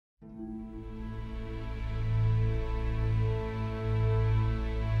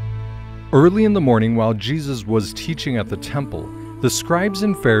Early in the morning, while Jesus was teaching at the temple, the scribes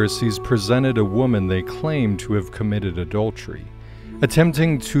and Pharisees presented a woman they claimed to have committed adultery.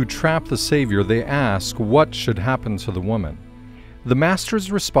 Attempting to trap the Savior, they ask what should happen to the woman. The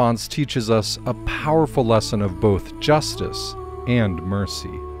Master's response teaches us a powerful lesson of both justice and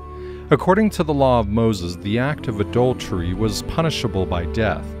mercy. According to the law of Moses, the act of adultery was punishable by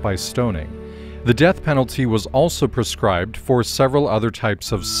death, by stoning. The death penalty was also prescribed for several other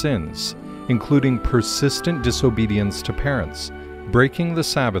types of sins, including persistent disobedience to parents, breaking the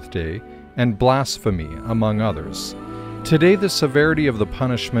Sabbath day, and blasphemy, among others. Today, the severity of the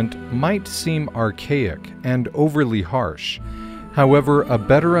punishment might seem archaic and overly harsh. However, a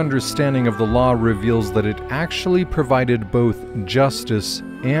better understanding of the law reveals that it actually provided both justice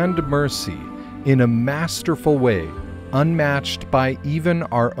and mercy in a masterful way, unmatched by even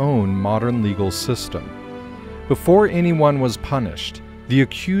our own modern legal system. Before anyone was punished, the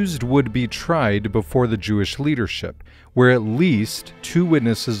accused would be tried before the Jewish leadership, where at least 2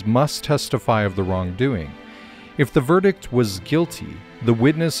 witnesses must testify of the wrongdoing. If the verdict was guilty, the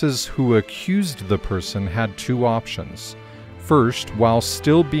witnesses who accused the person had 2 options. First, while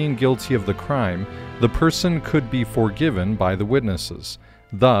still being guilty of the crime, the person could be forgiven by the witnesses,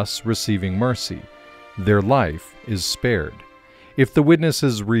 thus receiving mercy. Their life is spared. If the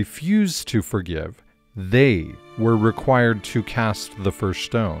witnesses refused to forgive, they were required to cast the first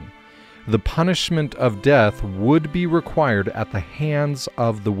stone. The punishment of death would be required at the hands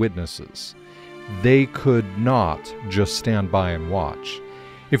of the witnesses. They could not just stand by and watch.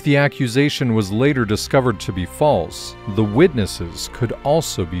 If the accusation was later discovered to be false, the witnesses could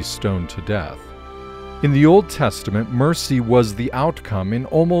also be stoned to death. In the Old Testament, mercy was the outcome in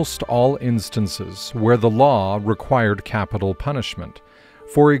almost all instances where the law required capital punishment.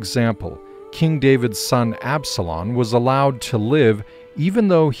 For example, King David's son Absalom was allowed to live even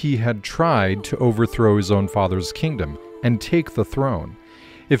though he had tried to overthrow his own father's kingdom and take the throne.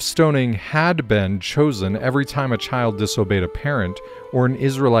 If stoning had been chosen every time a child disobeyed a parent or an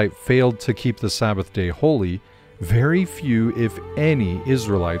Israelite failed to keep the Sabbath day holy, very few, if any,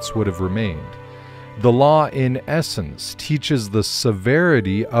 Israelites would have remained. The law, in essence, teaches the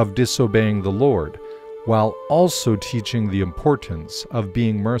severity of disobeying the Lord, while also teaching the importance of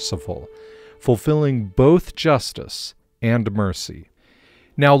being merciful, fulfilling both justice and mercy.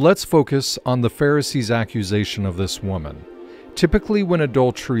 Now let's focus on the Pharisees' accusation of this woman. Typically, when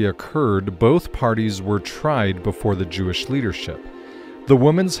adultery occurred, both parties were tried before the Jewish leadership. The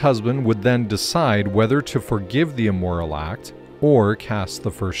woman's husband would then decide whether to forgive the immoral act or cast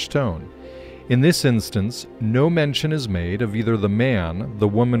the first stone. In this instance, no mention is made of either the man the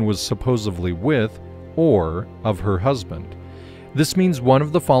woman was supposedly with or of her husband. This means one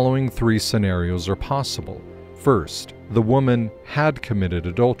of the following 3 scenarios are possible. First, the woman had committed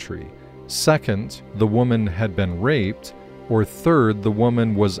adultery. Second, the woman had been raped. Or third, the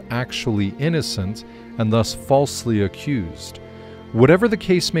woman was actually innocent and thus falsely accused. Whatever the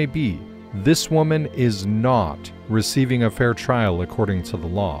case may be, this woman is not receiving a fair trial according to the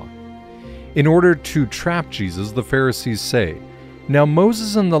law. In order to trap Jesus, the Pharisees say, "Now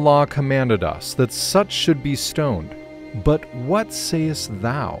Moses in the law commanded us that such should be stoned, but what sayest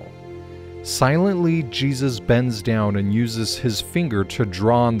thou?" Silently, Jesus bends down and uses his finger to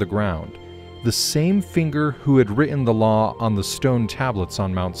draw on the ground, the same finger who had written the law on the stone tablets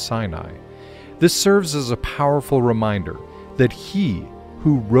on Mount Sinai. This serves as a powerful reminder that he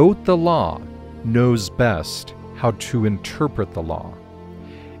who wrote the law knows best how to interpret the law.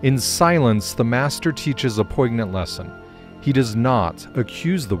 In silence, the Master teaches a poignant lesson. He does not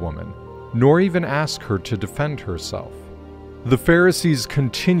accuse the woman, nor even ask her to defend herself. The Pharisees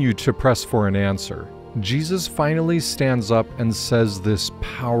continue to press for an answer. Jesus finally stands up and says this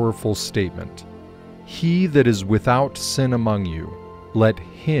powerful statement, "He that is without sin among you, let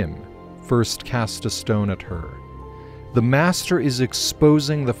him first cast a stone at her." The Master is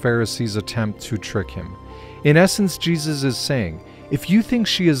exposing the Pharisees' attempt to trick him. In essence, Jesus is saying, if you think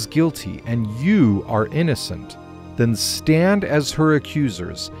she is guilty and you are innocent, then stand as her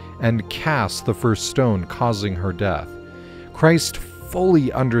accusers and cast the first stone, causing her death. Christ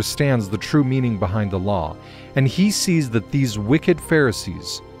fully understands the true meaning behind the law, and he sees that these wicked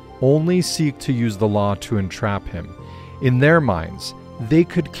Pharisees only seek to use the law to entrap him. In their minds, they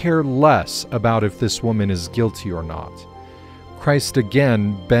could care less about if this woman is guilty or not. Christ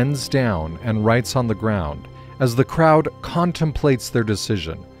again bends down and writes on the ground as the crowd contemplates their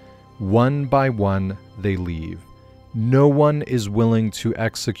decision. One by one, they leave. No one is willing to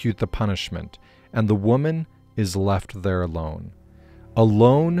execute the punishment, and the woman is left there alone.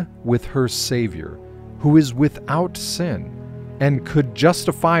 Alone with her Savior, who is without sin, and could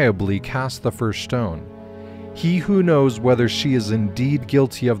justifiably cast the first stone. He who knows whether she is indeed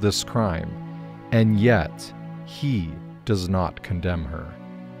guilty of this crime, and yet he does not condemn her.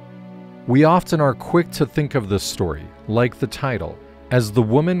 We often are quick to think of this story, like the title, as the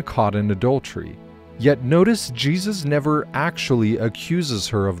woman caught in adultery. Yet notice Jesus never actually accuses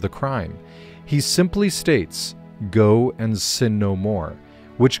her of the crime. He simply states, "Go and sin no more,"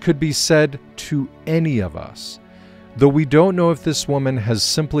 which could be said to any of us. Though we don't know if this woman has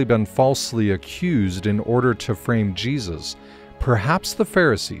simply been falsely accused in order to frame Jesus, perhaps the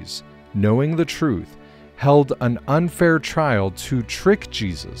Pharisees, knowing the truth, held an unfair trial to trick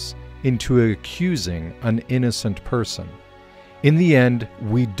Jesus into accusing an innocent person. In the end,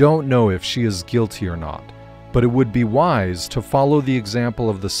 we don't know if she is guilty or not, but it would be wise to follow the example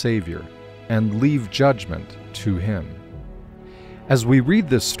of the Savior and leave judgment to Him. As we read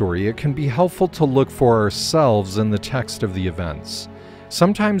this story, it can be helpful to look for ourselves in the text of the events.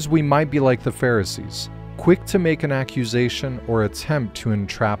 Sometimes we might be like the Pharisees, quick to make an accusation or attempt to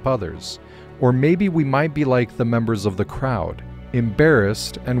entrap others. Or maybe we might be like the members of the crowd,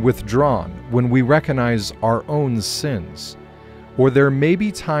 embarrassed and withdrawn when we recognize our own sins. Or there may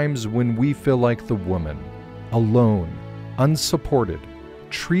be times when we feel like the woman, alone, unsupported,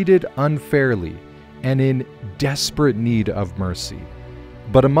 treated unfairly, and in desperate need of mercy.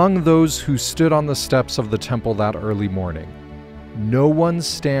 But among those who stood on the steps of the temple that early morning, no one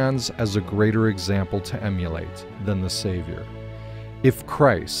stands as a greater example to emulate than the Savior. If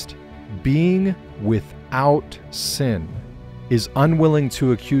Christ, being without sin, is unwilling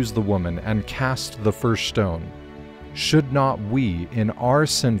to accuse the woman and cast the first stone, should not we, in our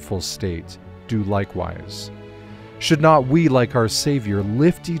sinful state, do likewise? Should not we, like our Savior,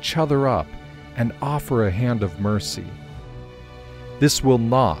 lift each other up and offer a hand of mercy? This will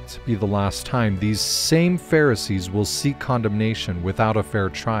not be the last time these same Pharisees will seek condemnation without a fair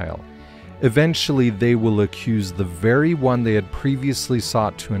trial. Eventually, they will accuse the very one they had previously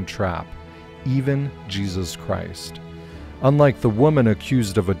sought to entrap, even Jesus Christ. Unlike the woman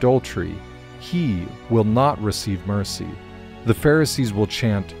accused of adultery, he will not receive mercy. The Pharisees will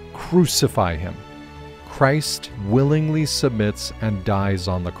chant, "Crucify him." Christ willingly submits and dies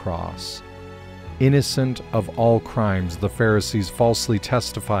on the cross. Innocent of all crimes the Pharisees falsely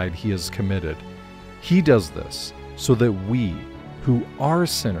testified he has committed. He does this so that we, who are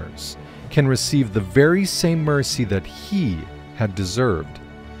sinners, can receive the very same mercy that he had deserved.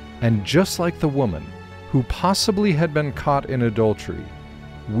 And just like the woman, who possibly had been caught in adultery,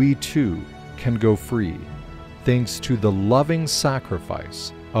 we too can go free, thanks to the loving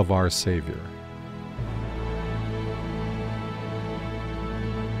sacrifice of our Savior.